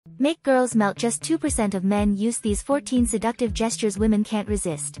Make girls melt. Just 2% of men use these 14 seductive gestures women can't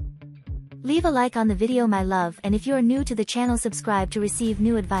resist. Leave a like on the video my love, and if you are new to the channel, subscribe to receive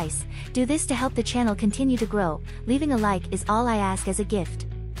new advice. Do this to help the channel continue to grow. Leaving a like is all I ask as a gift.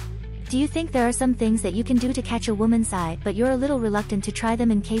 Do you think there are some things that you can do to catch a woman's eye but you're a little reluctant to try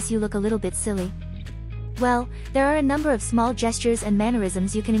them in case you look a little bit silly? Well, there are a number of small gestures and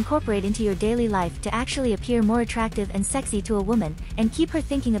mannerisms you can incorporate into your daily life to actually appear more attractive and sexy to a woman, and keep her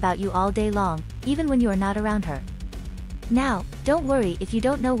thinking about you all day long, even when you are not around her. Now, don't worry if you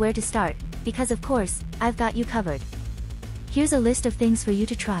don't know where to start, because of course, I've got you covered. Here's a list of things for you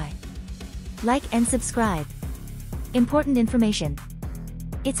to try. Like and subscribe. Important information.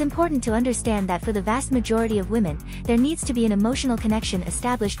 It's important to understand that for the vast majority of women, there needs to be an emotional connection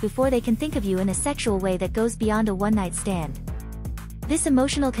established before they can think of you in a sexual way that goes beyond a one-night stand. This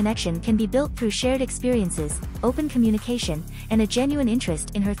emotional connection can be built through shared experiences, open communication, and a genuine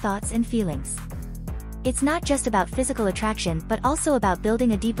interest in her thoughts and feelings. It's not just about physical attraction but also about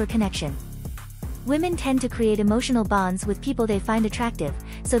building a deeper connection. Women tend to create emotional bonds with people they find attractive,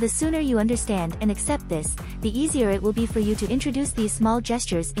 so the sooner you understand and accept this, the easier it will be for you to introduce these small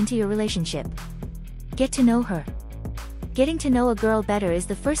gestures into your relationship. Get to know her. Getting to know a girl better is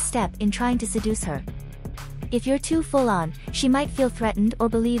the first step in trying to seduce her. If you're too full-on, she might feel threatened or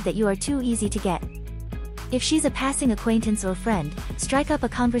believe that you are too easy to get. If she's a passing acquaintance or friend, strike up a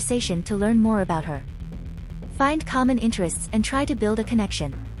conversation to learn more about her. Find common interests and try to build a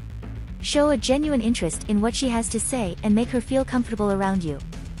connection. Show a genuine interest in what she has to say and make her feel comfortable around you.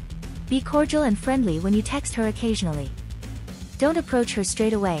 Be cordial and friendly when you text her occasionally. Don't approach her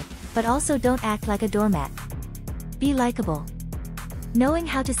straight away, but also don't act like a doormat. Be likable. Knowing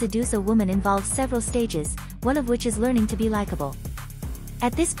how to seduce a woman involves several stages, one of which is learning to be likable.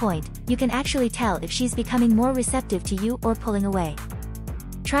 At this point, you can actually tell if she's becoming more receptive to you or pulling away.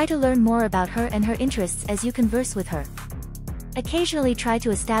 Try to learn more about her and her interests as you converse with her. Occasionally try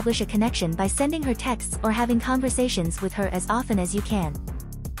to establish a connection by sending her texts or having conversations with her as often as you can.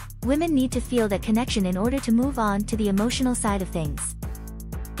 Women need to feel that connection in order to move on to the emotional side of things.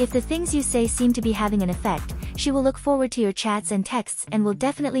 If the things you say seem to be having an effect, she will look forward to your chats and texts and will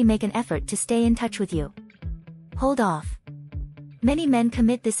definitely make an effort to stay in touch with you. Hold off. Many men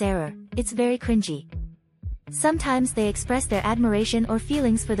commit this error. It's very cringy. Sometimes they express their admiration or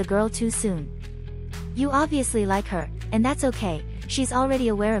feelings for the girl too soon. You obviously like her, and that's okay. She's already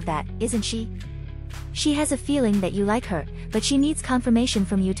aware of that, isn't she? She has a feeling that you like her, but she needs confirmation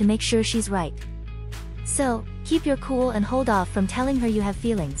from you to make sure she's right. So, keep your cool and hold off from telling her you have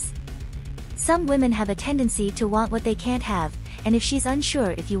feelings. Some women have a tendency to want what they can't have, and if she's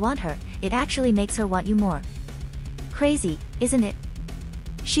unsure if you want her, it actually makes her want you more. Crazy, isn't it?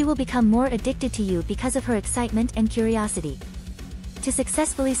 She will become more addicted to you because of her excitement and curiosity. To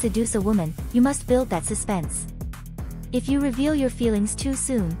successfully seduce a woman, you must build that suspense. If you reveal your feelings too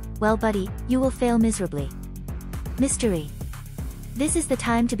soon, well buddy, you will fail miserably. Mystery. This is the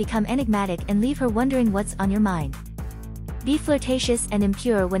time to become enigmatic and leave her wondering what's on your mind. Be flirtatious and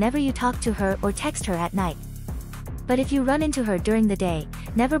impure whenever you talk to her or text her at night. But if you run into her during the day,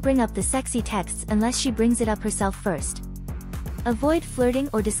 never bring up the sexy texts unless she brings it up herself first. Avoid flirting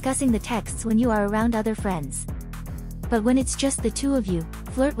or discussing the texts when you are around other friends. But when it's just the two of you,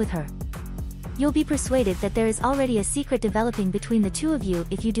 flirt with her. You'll be persuaded that there is already a secret developing between the two of you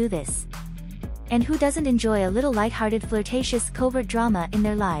if you do this. And who doesn't enjoy a little light-hearted flirtatious covert drama in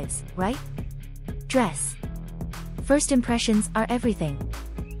their lives, right? Dress. First impressions are everything.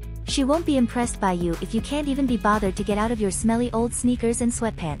 She won't be impressed by you if you can't even be bothered to get out of your smelly old sneakers and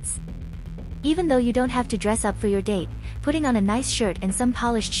sweatpants. Even though you don't have to dress up for your date, putting on a nice shirt and some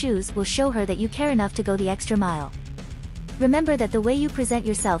polished shoes will show her that you care enough to go the extra mile. Remember that the way you present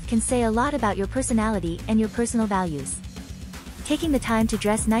yourself can say a lot about your personality and your personal values. Taking the time to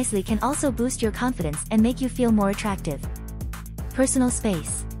dress nicely can also boost your confidence and make you feel more attractive. Personal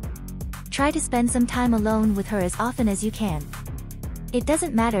space. Try to spend some time alone with her as often as you can. It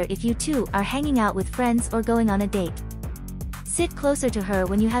doesn't matter if you two are hanging out with friends or going on a date. Sit closer to her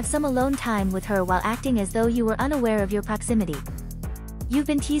when you have some alone time with her while acting as though you were unaware of your proximity. You've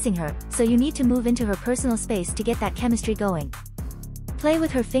been teasing her, so you need to move into her personal space to get that chemistry going. Play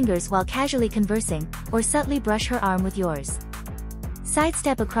with her fingers while casually conversing, or subtly brush her arm with yours.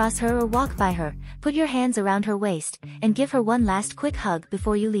 Sidestep across her or walk by her, put your hands around her waist, and give her one last quick hug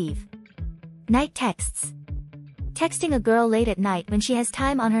before you leave. Night texts. Texting a girl late at night when she has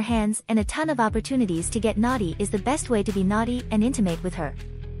time on her hands and a ton of opportunities to get naughty is the best way to be naughty and intimate with her.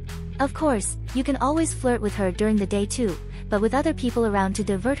 Of course, you can always flirt with her during the day too, but with other people around to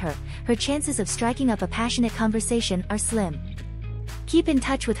divert her, her chances of striking up a passionate conversation are slim. Keep in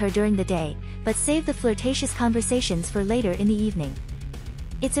touch with her during the day, but save the flirtatious conversations for later in the evening.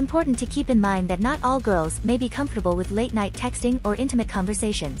 It's important to keep in mind that not all girls may be comfortable with late-night texting or intimate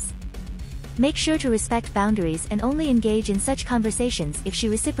conversations. Make sure to respect boundaries and only engage in such conversations if she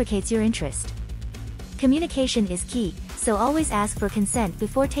reciprocates your interest. Communication is key, so always ask for consent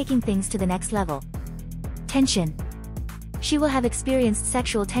before taking things to the next level. Tension. She will have experienced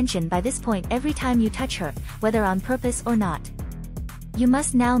sexual tension by this point every time you touch her, whether on purpose or not. You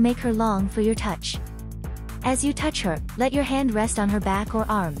must now make her long for your touch. As you touch her, let your hand rest on her back or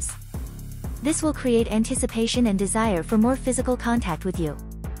arms. This will create anticipation and desire for more physical contact with you.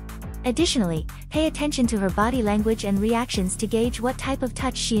 Additionally, pay attention to her body language and reactions to gauge what type of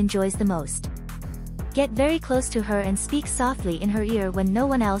touch she enjoys the most. Get very close to her and speak softly in her ear when no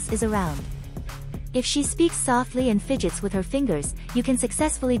one else is around. If she speaks softly and fidgets with her fingers, you can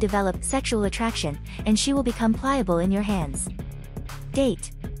successfully develop sexual attraction, and she will become pliable in your hands.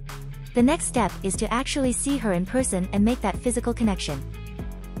 Date. The next step is to actually see her in person and make that physical connection.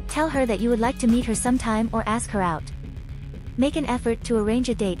 Tell her that you would like to meet her sometime or ask her out. Make an effort to arrange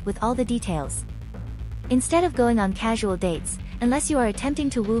a date with all the details. Instead of going on casual dates, unless you are attempting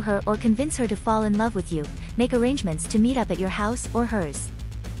to woo her or convince her to fall in love with you, make arrangements to meet up at your house or hers.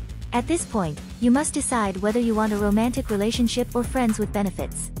 At this point, you must decide whether you want a romantic relationship or friends with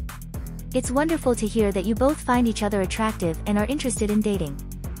benefits. It's wonderful to hear that you both find each other attractive and are interested in dating.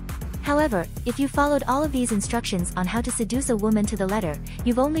 However, if you followed all of these instructions on how to seduce a woman to the letter,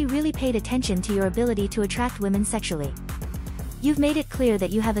 you've only really paid attention to your ability to attract women sexually. You've made it clear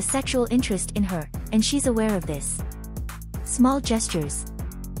that you have a sexual interest in her, and she's aware of this. Small gestures.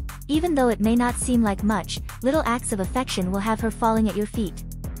 Even though it may not seem like much, little acts of affection will have her falling at your feet.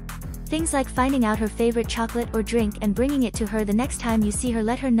 Things like finding out her favorite chocolate or drink and bringing it to her the next time you see her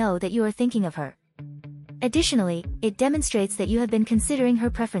let her know that you are thinking of her. Additionally, it demonstrates that you have been considering her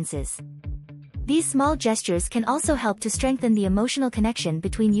preferences. These small gestures can also help to strengthen the emotional connection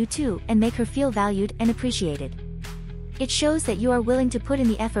between you two and make her feel valued and appreciated. It shows that you are willing to put in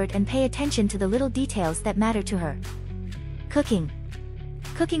the effort and pay attention to the little details that matter to her. Cooking.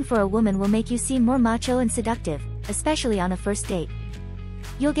 Cooking for a woman will make you seem more macho and seductive, especially on a first date.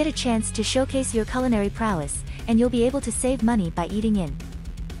 You'll get a chance to showcase your culinary prowess, and you'll be able to save money by eating in.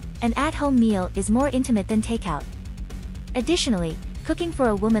 An at-home meal is more intimate than takeout. Additionally, cooking for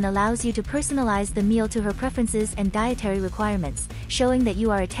a woman allows you to personalize the meal to her preferences and dietary requirements, showing that you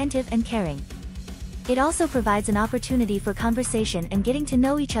are attentive and caring. It also provides an opportunity for conversation and getting to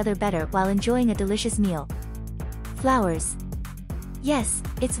know each other better while enjoying a delicious meal. Flowers. Yes,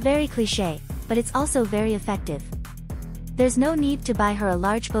 it's very cliché, but it's also very effective. There's no need to buy her a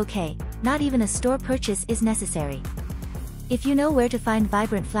large bouquet, not even a store purchase is necessary. If you know where to find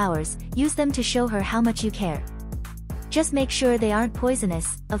vibrant flowers, use them to show her how much you care. Just make sure they aren't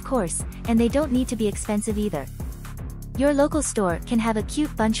poisonous, of course, and they don't need to be expensive either. Your local store can have a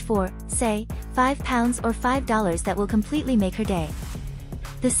cute bunch for, say, £5 or $5 that will completely make her day.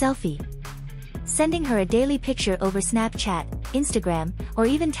 The selfie. Sending her a daily picture over Snapchat, Instagram, or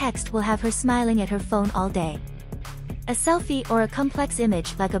even text will have her smiling at her phone all day. A selfie or a complex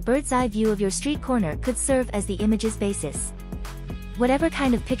image like a bird's eye view of your street corner could serve as the image's basis. Whatever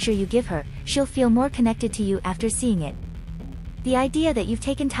kind of picture you give her, she'll feel more connected to you after seeing it. The idea that you've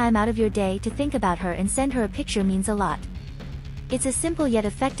taken time out of your day to think about her and send her a picture means a lot. It's a simple yet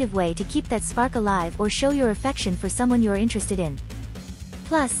effective way to keep that spark alive or show your affection for someone you're interested in.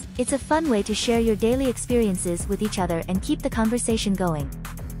 Plus, it's a fun way to share your daily experiences with each other and keep the conversation going.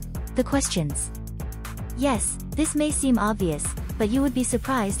 The questions. Yes, this may seem obvious, but you would be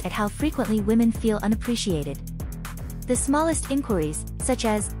surprised at how frequently women feel unappreciated. The smallest inquiries, such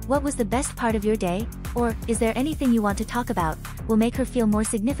as, "What was the best part of your day?" or "Is there anything you want to talk about?" will make her feel more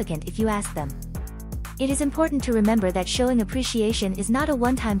significant if you ask them. It is important to remember that showing appreciation is not a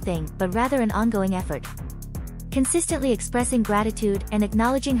one-time thing but rather an ongoing effort. Consistently expressing gratitude and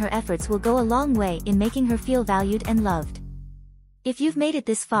acknowledging her efforts will go a long way in making her feel valued and loved. If you've made it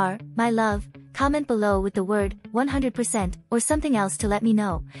this far, my love, comment below with the word 100% or something else to let me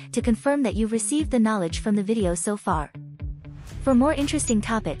know, to confirm that you've received the knowledge from the video so far. For more interesting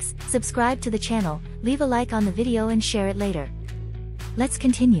topics, subscribe to the channel, leave a like on the video and share it later. Let's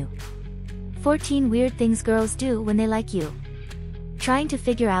continue. 14 weird things girls do when they like you. Trying to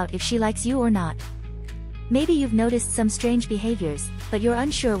figure out if she likes you or not. Maybe you've noticed some strange behaviors, but you're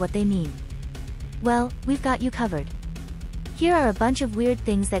unsure what they mean. Well, we've got you covered. Here are a bunch of weird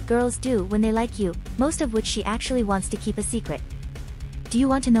things that girls do when they like you, most of which she actually wants to keep a secret. Do you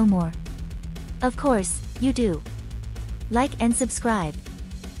want to know more? Of course, you do. Like and subscribe.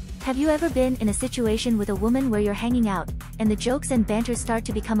 Have you ever been in a situation with a woman where you're hanging out, and the jokes and banter start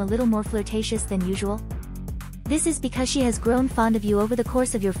to become a little more flirtatious than usual? This is because she has grown fond of you over the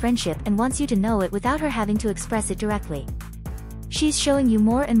course of your friendship and wants you to know it without her having to express it directly. She's showing you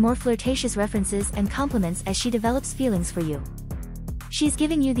more and more flirtatious references and compliments as she develops feelings for you. She's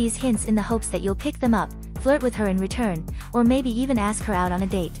giving you these hints in the hopes that you'll pick them up, flirt with her in return, or maybe even ask her out on a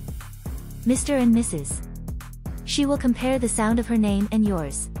date. Mr. and Mrs. She will compare the sound of her name and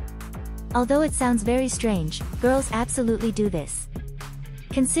yours. Although it sounds very strange, girls absolutely do this.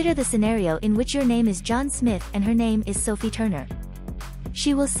 Consider the scenario in which your name is John Smith and her name is Sophie Turner.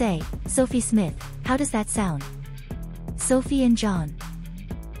 She will say, "Sophie Smith, how does that sound? Sophie and John.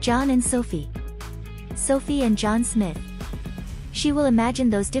 John and Sophie. Sophie and John Smith." She will imagine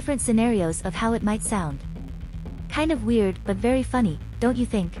those different scenarios of how it might sound. Kind of weird, but very funny, don't you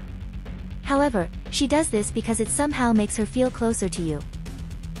think? However, she does this because it somehow makes her feel closer to you.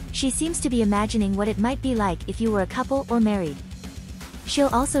 She seems to be imagining what it might be like if you were a couple or married. She'll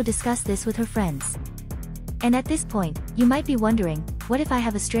also discuss this with her friends. And at this point, you might be wondering, what if I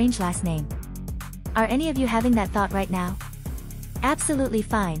have a strange last name? Are any of you having that thought right now? Absolutely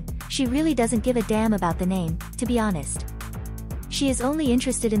fine, she really doesn't give a damn about the name, to be honest. She is only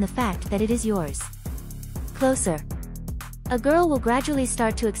interested in the fact that it is yours. Closer. A girl will gradually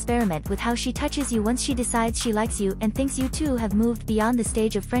start to experiment with how she touches you once she decides she likes you and thinks you two have moved beyond the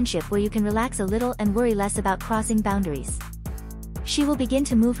stage of friendship where you can relax a little and worry less about crossing boundaries. She will begin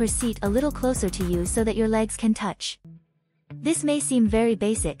to move her seat a little closer to you so that your legs can touch. This may seem very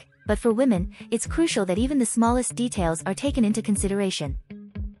basic, but for women, it's crucial that even the smallest details are taken into consideration.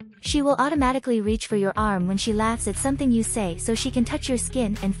 She will automatically reach for your arm when she laughs at something you say so she can touch your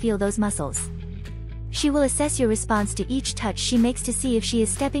skin and feel those muscles. She will assess your response to each touch she makes to see if she is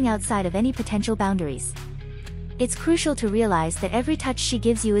stepping outside of any potential boundaries. It's crucial to realize that every touch she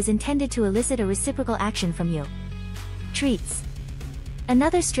gives you is intended to elicit a reciprocal action from you. Treats.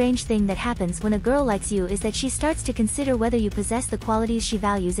 Another strange thing that happens when a girl likes you is that she starts to consider whether you possess the qualities she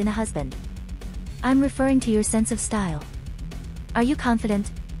values in a husband. I'm referring to your sense of style. Are you confident?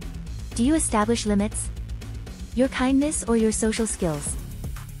 Do you establish limits? Your kindness or your social skills?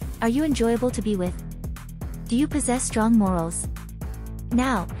 Are you enjoyable to be with? Do you possess strong morals?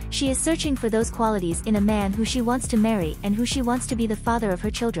 Now, she is searching for those qualities in a man who she wants to marry and who she wants to be the father of her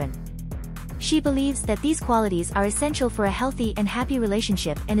children. She believes that these qualities are essential for a healthy and happy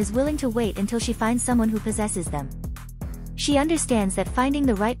relationship and is willing to wait until she finds someone who possesses them. She understands that finding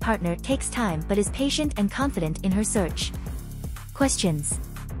the right partner takes time but is patient and confident in her search. Questions.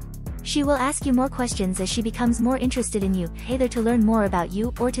 She will ask you more questions as she becomes more interested in you, either to learn more about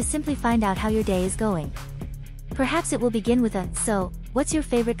you or to simply find out how your day is going. Perhaps it will begin with a, "So, what's your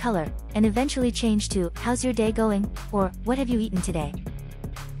favorite color?" and eventually change to, "How's your day going?" or, "What have you eaten today?"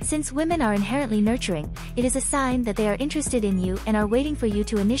 Since women are inherently nurturing, it is a sign that they are interested in you and are waiting for you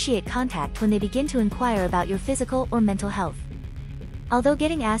to initiate contact when they begin to inquire about your physical or mental health. Although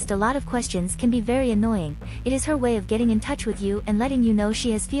getting asked a lot of questions can be very annoying, it is her way of getting in touch with you and letting you know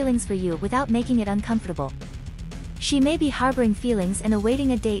she has feelings for you without making it uncomfortable. She may be harboring feelings and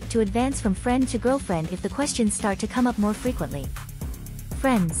awaiting a date to advance from friend to girlfriend if the questions start to come up more frequently.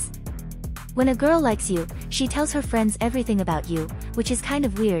 Friends. When a girl likes you, she tells her friends everything about you, which is kind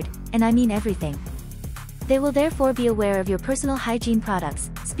of weird, and I mean everything. They will therefore be aware of your personal hygiene products,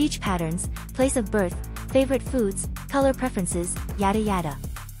 speech patterns, place of birth, favorite foods, color preferences, yada yada.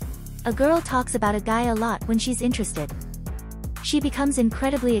 A girl talks about a guy a lot when she's interested. She becomes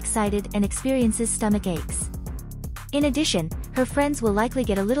incredibly excited and experiences stomach aches. In addition, her friends will likely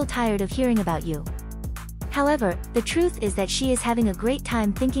get a little tired of hearing about you. However, the truth is that she is having a great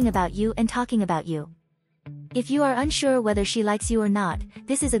time thinking about you and talking about you. If you are unsure whether she likes you or not,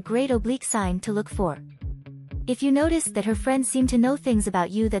 this is a great oblique sign to look for. If you notice that her friends seem to know things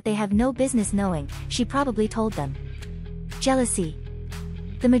about you that they have no business knowing, she probably told them. Jealousy.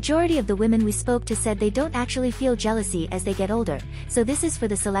 The majority of the women we spoke to said they don't actually feel jealousy as they get older, so this is for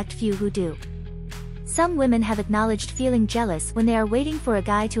the select few who do. Some women have acknowledged feeling jealous when they are waiting for a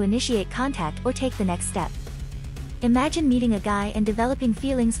guy to initiate contact or take the next step. Imagine meeting a guy and developing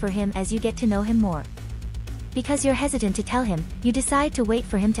feelings for him as you get to know him more. Because you're hesitant to tell him, you decide to wait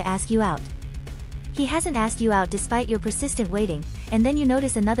for him to ask you out. He hasn't asked you out despite your persistent waiting, and then you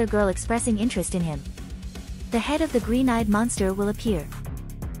notice another girl expressing interest in him. The head of the green-eyed monster will appear.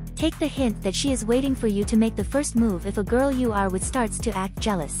 Take the hint that she is waiting for you to make the first move if a girl you are with starts to act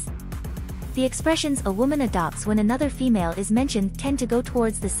jealous. The expressions a woman adopts when another female is mentioned tend to go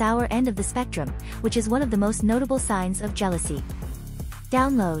towards the sour end of the spectrum, which is one of the most notable signs of jealousy.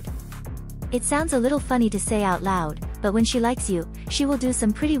 Download. It sounds a little funny to say out loud, but when she likes you, she will do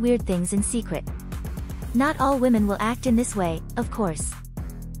some pretty weird things in secret. Not all women will act in this way, of course.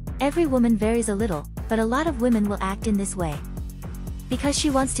 Every woman varies a little, but a lot of women will act in this way. Because she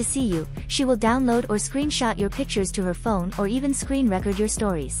wants to see you, she will download or screenshot your pictures to her phone or even screen record your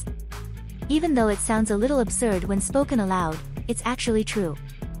stories. Even though it sounds a little absurd when spoken aloud, it's actually true.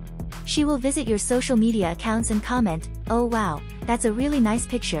 She will visit your social media accounts and comment, "Oh wow, that's a really nice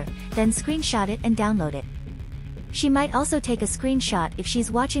picture," then screenshot it and download it. She might also take a screenshot if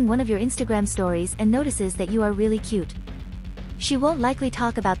she's watching one of your Instagram stories and notices that you are really cute. She won't likely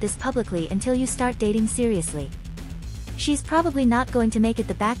talk about this publicly until you start dating seriously. She's probably not going to make it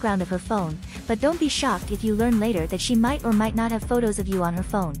the background of her phone, but don't be shocked if you learn later that she might or might not have photos of you on her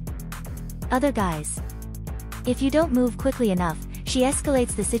phone. Other guys. If you don't move quickly enough, she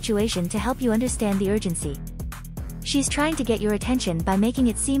escalates the situation to help you understand the urgency. She's trying to get your attention by making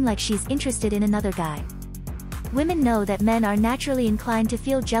it seem like she's interested in another guy. Women know that men are naturally inclined to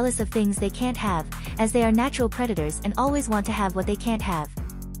feel jealous of things they can't have, as they are natural predators and always want to have what they can't have.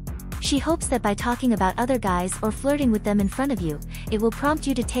 She hopes that by talking about other guys or flirting with them in front of you, it will prompt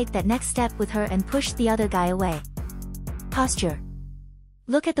you to take that next step with her and push the other guy away. Posture.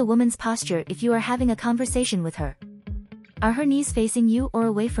 Look at the woman's posture if you are having a conversation with her. Are her knees facing you or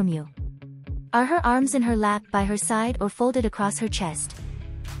away from you? Are her arms in her lap by her side or folded across her chest?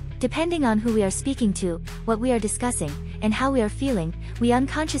 Depending on who we are speaking to, what we are discussing, and how we are feeling, we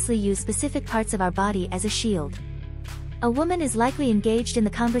unconsciously use specific parts of our body as a shield. A woman is likely engaged in the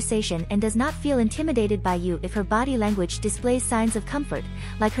conversation and does not feel intimidated by you if her body language displays signs of comfort,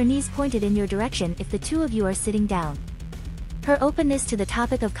 like her knees pointed in your direction if the two of you are sitting down. Her openness to the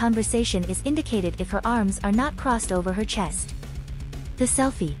topic of conversation is indicated if her arms are not crossed over her chest. The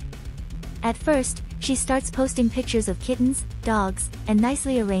selfie. At first, she starts posting pictures of kittens, dogs, and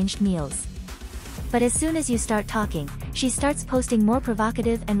nicely arranged meals. But as soon as you start talking, she starts posting more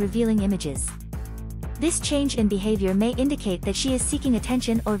provocative and revealing images. This change in behavior may indicate that she is seeking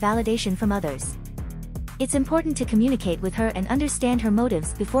attention or validation from others. It's important to communicate with her and understand her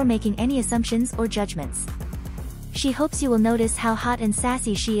motives before making any assumptions or judgments. She hopes you will notice how hot and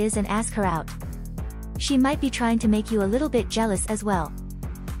sassy she is and ask her out. She might be trying to make you a little bit jealous as well.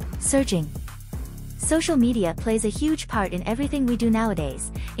 Surging. Social media plays a huge part in everything we do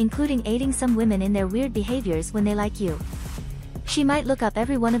nowadays, including aiding some women in their weird behaviors when they like you. She might look up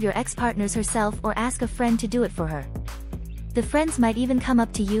every one of your ex-partners herself or ask a friend to do it for her. The friends might even come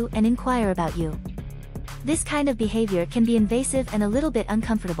up to you and inquire about you. This kind of behavior can be invasive and a little bit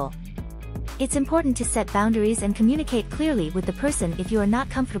uncomfortable. It's important to set boundaries and communicate clearly with the person if you are not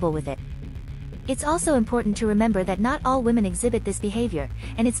comfortable with it. It's also important to remember that not all women exhibit this behavior,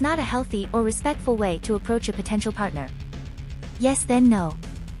 and it's not a healthy or respectful way to approach a potential partner. Yes then no.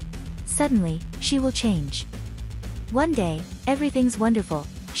 Suddenly, she will change. One day, everything's wonderful,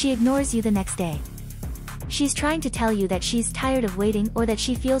 she ignores you the next day. She's trying to tell you that she's tired of waiting or that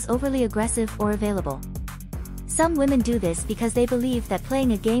she feels overly aggressive or available. Some women do this because they believe that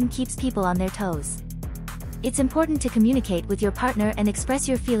playing a game keeps people on their toes. It's important to communicate with your partner and express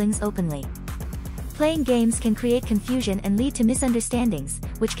your feelings openly. Playing games can create confusion and lead to misunderstandings,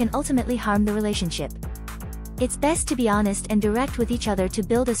 which can ultimately harm the relationship. It's best to be honest and direct with each other to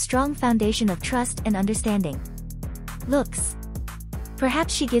build a strong foundation of trust and understanding. Looks.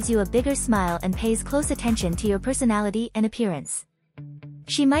 Perhaps she gives you a bigger smile and pays close attention to your personality and appearance.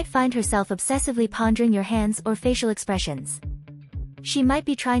 She might find herself obsessively pondering your hands or facial expressions. She might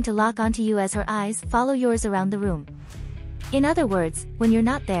be trying to lock onto you as her eyes follow yours around the room. In other words, when you're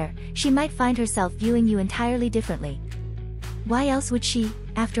not there, she might find herself viewing you entirely differently. Why else would she,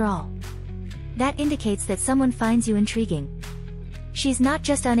 after all? That indicates that someone finds you intriguing. She's not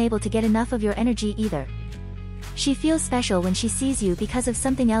just unable to get enough of your energy either. She feels special when she sees you because of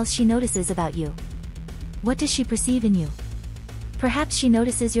something else she notices about you. What does she perceive in you? Perhaps she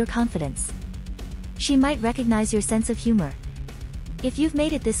notices your confidence. She might recognize your sense of humor. If you've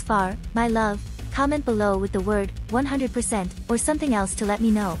made it this far, my love, comment below with the word 100% or something else to let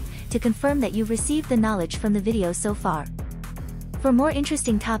me know, to confirm that you've received the knowledge from the video so far. For more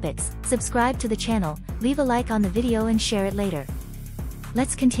interesting topics, subscribe to the channel, leave a like on the video and share it later.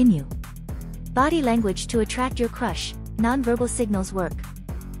 Let's continue. Body language to attract your crush, non-verbal signals work.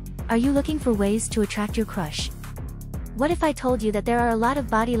 Are you looking for ways to attract your crush? What if I told you that there are a lot of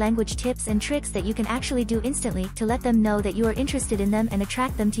body language tips and tricks that you can actually do instantly to let them know that you are interested in them and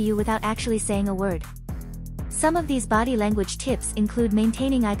attract them to you without actually saying a word? Some of these body language tips include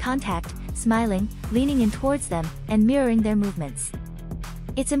maintaining eye contact, smiling, leaning in towards them, and mirroring their movements.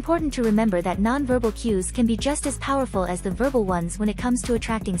 It's important to remember that non-verbal cues can be just as powerful as the verbal ones when it comes to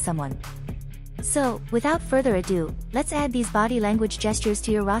attracting someone. So, without further ado, let's add these body language gestures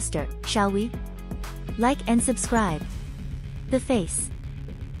to your roster, shall we? Like and subscribe. The face.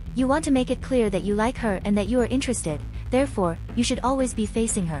 You want to make it clear that you like her and that you are interested, therefore, you should always be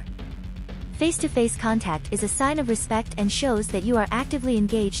facing her. Face-to-face contact is a sign of respect and shows that you are actively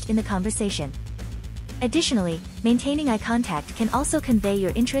engaged in the conversation. Additionally, maintaining eye contact can also convey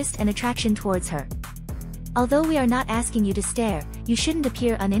your interest and attraction towards her. Although we are not asking you to stare, you shouldn't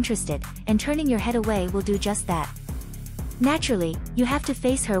appear uninterested, and turning your head away will do just that. Naturally, you have to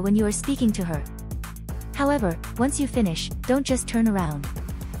face her when you are speaking to her. However, once you finish, don't just turn around.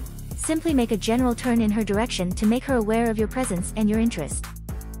 Simply make a general turn in her direction to make her aware of your presence and your interest.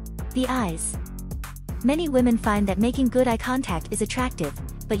 The eyes. Many women find that making good eye contact is attractive,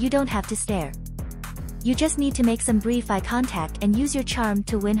 but you don't have to stare. You just need to make some brief eye contact and use your charm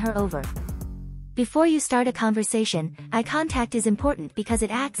to win her over. Before you start a conversation, eye contact is important because it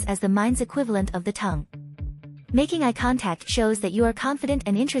acts as the mind's equivalent of the tongue. Making eye contact shows that you are confident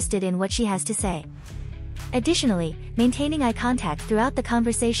and interested in what she has to say. Additionally, maintaining eye contact throughout the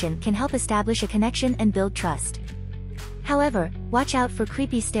conversation can help establish a connection and build trust. However, watch out for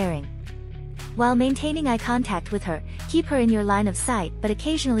creepy staring. While maintaining eye contact with her, keep her in your line of sight but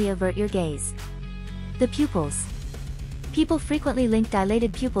occasionally avert your gaze. The pupils. People frequently link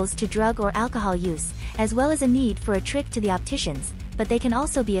dilated pupils to drug or alcohol use, as well as a need for a trip to the opticians, but they can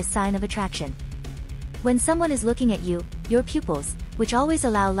also be a sign of attraction. When someone is looking at you, your pupils, which always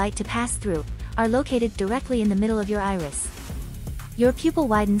allow light to pass through, are located directly in the middle of your iris. Your pupil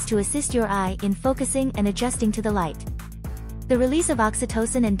widens to assist your eye in focusing and adjusting to the light. The release of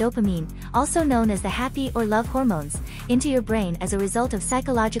oxytocin and dopamine, also known as the happy or love hormones, into your brain as a result of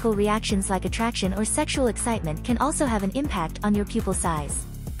psychological reactions like attraction or sexual excitement can also have an impact on your pupil size.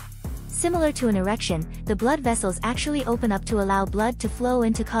 Similar to an erection, the blood vessels actually open up to allow blood to flow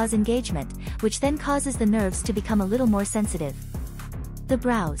in to cause engagement, which then causes the nerves to become a little more sensitive. The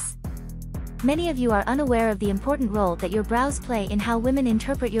brows. Many of you are unaware of the important role that your brows play in how women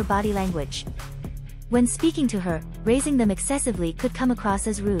interpret your body language. When speaking to her, raising them excessively could come across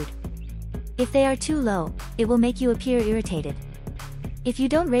as rude. If they are too low, it will make you appear irritated. If you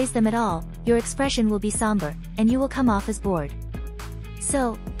don't raise them at all, your expression will be somber, and you will come off as bored.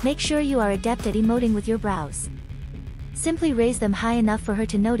 So, make sure you are adept at emoting with your brows. Simply raise them high enough for her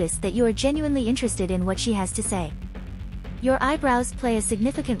to notice that you are genuinely interested in what she has to say. Your eyebrows play a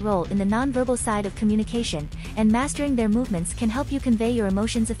significant role in the nonverbal side of communication, and mastering their movements can help you convey your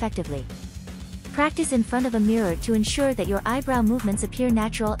emotions effectively. Practice in front of a mirror to ensure that your eyebrow movements appear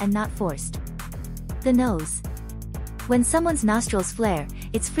natural and not forced. The nose. When someone's nostrils flare,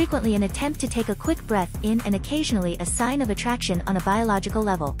 it's frequently an attempt to take a quick breath in and occasionally a sign of attraction on a biological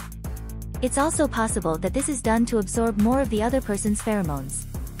level. It's also possible that this is done to absorb more of the other person's pheromones.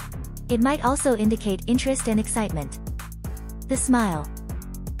 It might also indicate interest and excitement. The smile.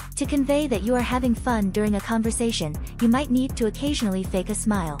 To convey that you are having fun during a conversation, you might need to occasionally fake a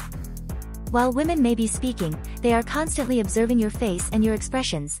smile. While women may be speaking, they are constantly observing your face and your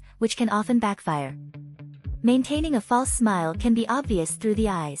expressions, which can often backfire. Maintaining a false smile can be obvious through the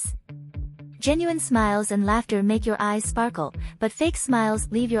eyes. Genuine smiles and laughter make your eyes sparkle, but fake smiles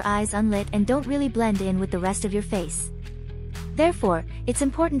leave your eyes unlit and don't really blend in with the rest of your face. Therefore, it's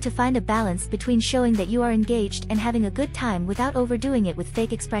important to find a balance between showing that you are engaged and having a good time without overdoing it with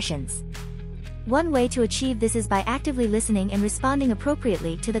fake expressions. One way to achieve this is by actively listening and responding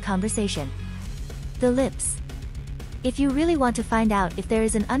appropriately to the conversation. The lips. If you really want to find out if there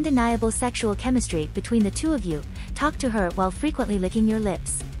is an undeniable sexual chemistry between the two of you, talk to her while frequently licking your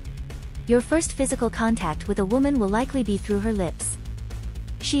lips. Your first physical contact with a woman will likely be through her lips.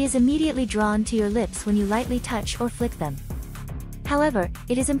 She is immediately drawn to your lips when you lightly touch or flick them. However,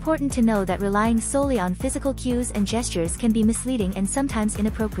 it is important to know that relying solely on physical cues and gestures can be misleading and sometimes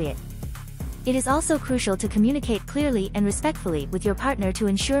inappropriate. It is also crucial to communicate clearly and respectfully with your partner to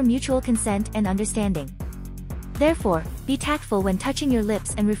ensure mutual consent and understanding. Therefore, be tactful when touching your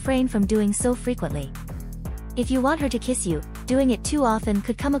lips and refrain from doing so frequently. If you want her to kiss you, doing it too often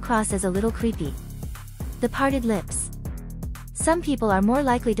could come across as a little creepy. The parted lips. Some people are more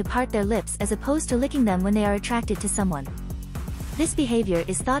likely to part their lips as opposed to licking them when they are attracted to someone. This behavior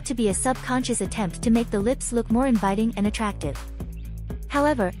is thought to be a subconscious attempt to make the lips look more inviting and attractive.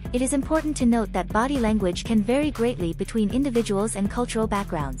 However, it is important to note that body language can vary greatly between individuals and cultural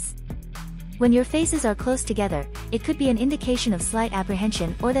backgrounds. When your faces are close together, it could be an indication of slight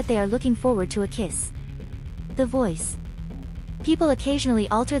apprehension or that they are looking forward to a kiss. The voice. People occasionally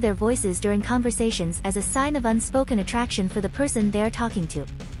alter their voices during conversations as a sign of unspoken attraction for the person they are talking to.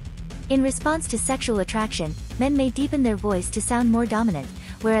 In response to sexual attraction, men may deepen their voice to sound more dominant,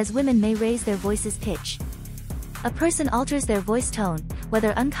 whereas women may raise their voice's pitch. A person alters their voice tone,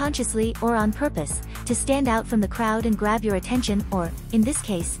 whether unconsciously or on purpose, to stand out from the crowd and grab your attention or, in this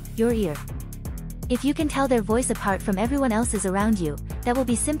case, your ear. If you can tell their voice apart from everyone else's around you, that will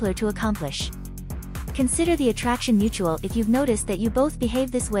be simpler to accomplish. Consider the attraction mutual if you've noticed that you both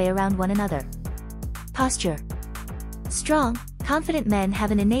behave this way around one another. Posture. Strong, confident men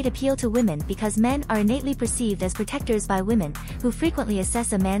have an innate appeal to women because men are innately perceived as protectors by women, who frequently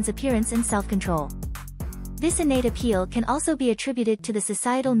assess a man's appearance and self-control. This innate appeal can also be attributed to the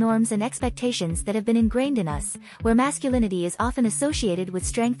societal norms and expectations that have been ingrained in us, where masculinity is often associated with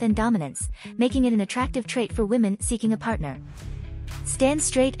strength and dominance, making it an attractive trait for women seeking a partner. Stand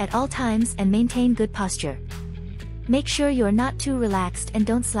straight at all times and maintain good posture. Make sure you are not too relaxed and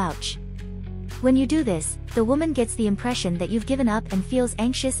don't slouch. When you do this, the woman gets the impression that you've given up and feels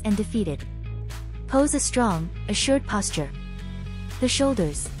anxious and defeated. Pose a strong, assured posture. The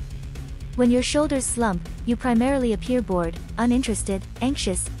shoulders. When your shoulders slump, you primarily appear bored, uninterested,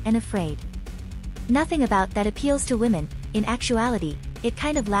 anxious, and afraid. Nothing about that appeals to women. In actuality, it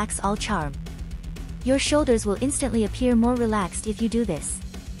kind of lacks all charm. Your shoulders will instantly appear more relaxed if you do this.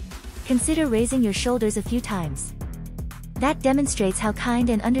 Consider raising your shoulders a few times. That demonstrates how kind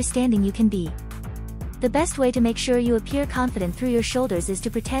and understanding you can be. The best way to make sure you appear confident through your shoulders is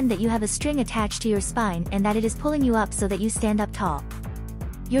to pretend that you have a string attached to your spine and that it is pulling you up so that you stand up tall.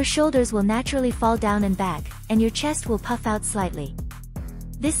 Your shoulders will naturally fall down and back, and your chest will puff out slightly.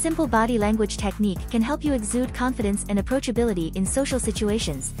 This simple body language technique can help you exude confidence and approachability in social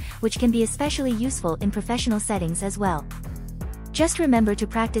situations, which can be especially useful in professional settings as well. Just remember to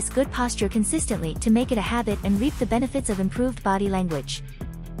practice good posture consistently to make it a habit and reap the benefits of improved body language.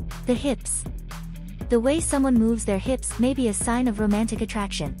 The hips. The way someone moves their hips may be a sign of romantic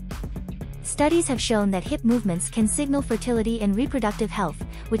attraction. Studies have shown that hip movements can signal fertility and reproductive health,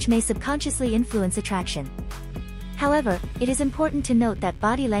 which may subconsciously influence attraction. However, it is important to note that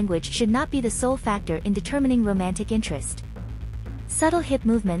body language should not be the sole factor in determining romantic interest. Subtle hip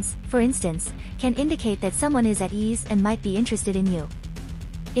movements, for instance, can indicate that someone is at ease and might be interested in you.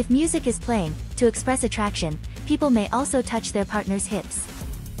 If music is playing, to express attraction, people may also touch their partner's hips.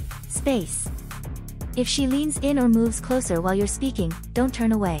 Space. If she leans in or moves closer while you're speaking, don't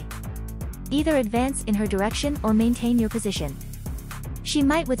turn away. Either advance in her direction or maintain your position. She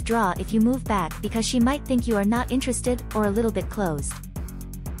might withdraw if you move back because she might think you are not interested or a little bit closed.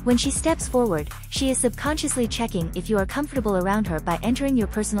 When she steps forward, she is subconsciously checking if you are comfortable around her by entering your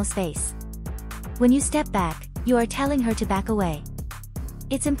personal space. When you step back, you are telling her to back away.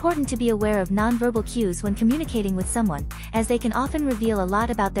 It's important to be aware of nonverbal cues when communicating with someone, as they can often reveal a lot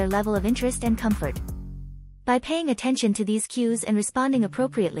about their level of interest and comfort. By paying attention to these cues and responding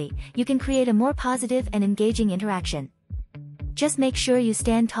appropriately, you can create a more positive and engaging interaction. Just make sure you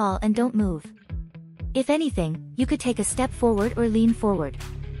stand tall and don't move. If anything, you could take a step forward or lean forward.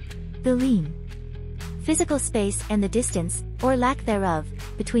 The lean. Physical space and the distance, or lack thereof,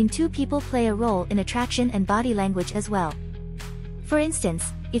 between two people play a role in attraction and body language as well. For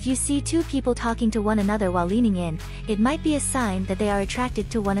instance, if you see two people talking to one another while leaning in, it might be a sign that they are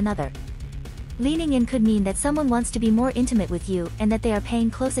attracted to one another. Leaning in could mean that someone wants to be more intimate with you and that they are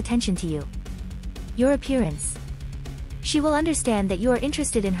paying close attention to you. Your appearance. She will understand that you are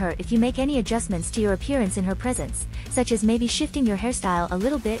interested in her if you make any adjustments to your appearance in her presence, such as maybe shifting your hairstyle a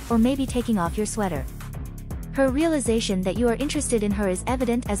little bit or maybe taking off your sweater. Her realization that you are interested in her is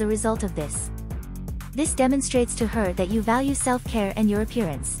evident as a result of this. This demonstrates to her that you value self-care and your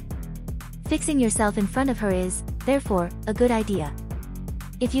appearance. Fixing yourself in front of her is, therefore, a good idea.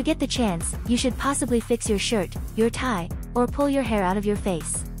 If you get the chance, you should possibly fix your shirt, your tie, or pull your hair out of your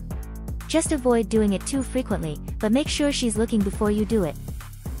face. Just avoid doing it too frequently, but make sure she's looking before you do it.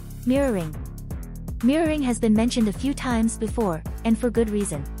 Mirroring. Mirroring has been mentioned a few times before, and for good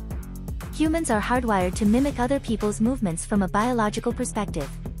reason. Humans are hardwired to mimic other people's movements from a biological perspective.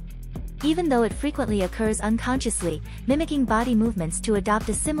 Even though it frequently occurs unconsciously, mimicking body movements to adopt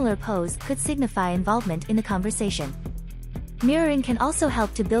a similar pose could signify involvement in the conversation. Mirroring can also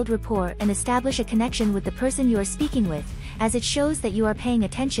help to build rapport and establish a connection with the person you are speaking with, as it shows that you are paying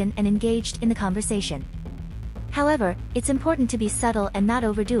attention and engaged in the conversation. However, it's important to be subtle and not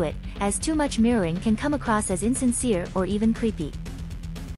overdo it, as too much mirroring can come across as insincere or even creepy.